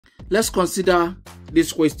let's consider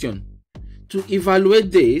this question. To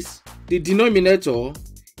evaluate this, the denominator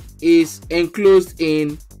is enclosed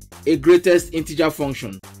in a greatest integer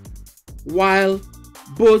function, while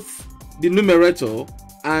both the numerator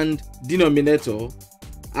and denominator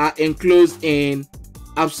are enclosed in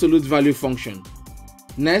absolute value function.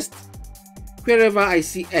 Next, wherever I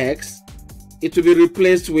see x, it will be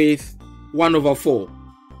replaced with 1 over 4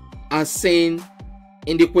 as seen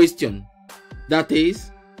in the question. That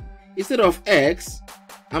is, instead of x,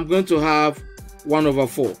 I'm going to have 1 over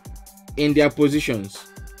 4 in their positions.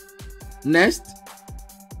 Next,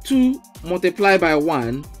 2 multiplied by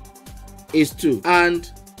 1 is 2, and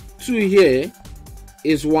 2 here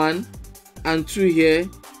is 1 and 2 here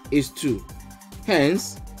is 2.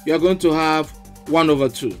 Hence, you are going to have 1 over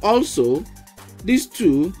 2. Also, these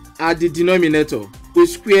 2 are the denominator. We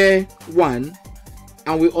square 1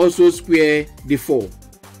 and we also square the 4,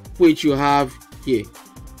 which you have here.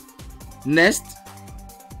 Next,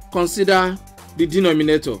 consider the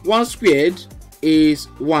denominator. 1 squared is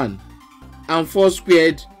 1 and 4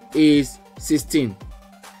 squared is 16.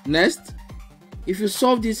 Next, if you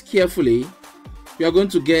solve this carefully, you are going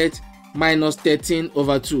to get minus 13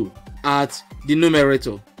 over 2 at the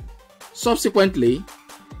numerator. Subsequently,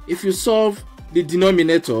 if you solve the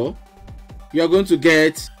denominator, you are going to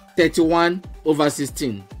get 31 over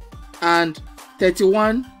 16, and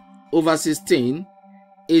 31 over 16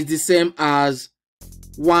 is the same as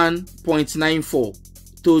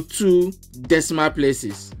 1.94 to 2 decimal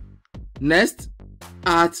places. Next,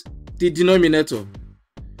 at the denominator,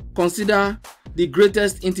 consider the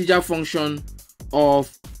greatest integer function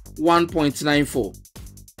of 1.94.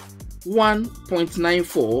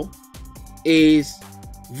 1.94 is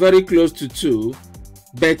very close to 2,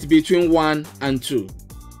 but between 1 and 2.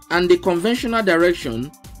 And the conventional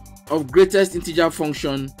direction of greatest integer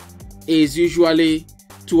function is usually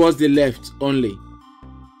towards the left only,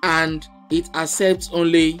 and it accepts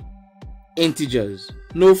only integers.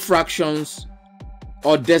 No fractions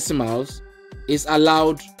or decimals is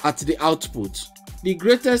allowed at the output. The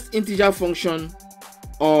greatest integer function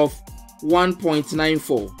of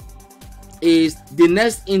 1.94 is the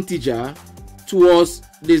next integer towards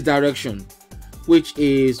this direction, which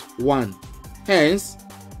is 1. Hence,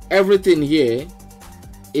 everything here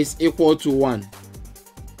is equal to 1.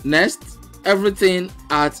 Next, everything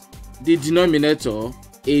at the denominator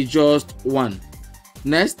is just 1.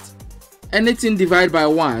 Next, anything divided by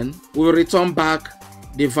 1 will return back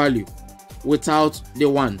the value without the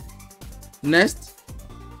 1. Next,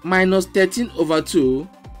 minus 13 over 2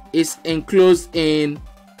 is enclosed in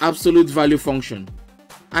absolute value function.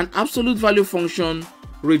 An absolute value function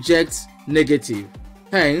rejects negative.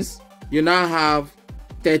 Hence, you now have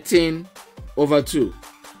 13 over 2,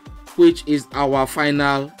 which is our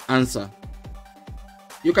final answer.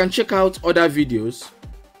 You can check out other videos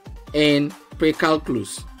in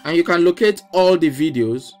Precalculus, and you can locate all the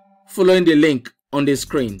videos following the link on the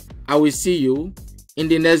screen. I will see you in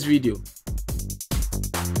the next video.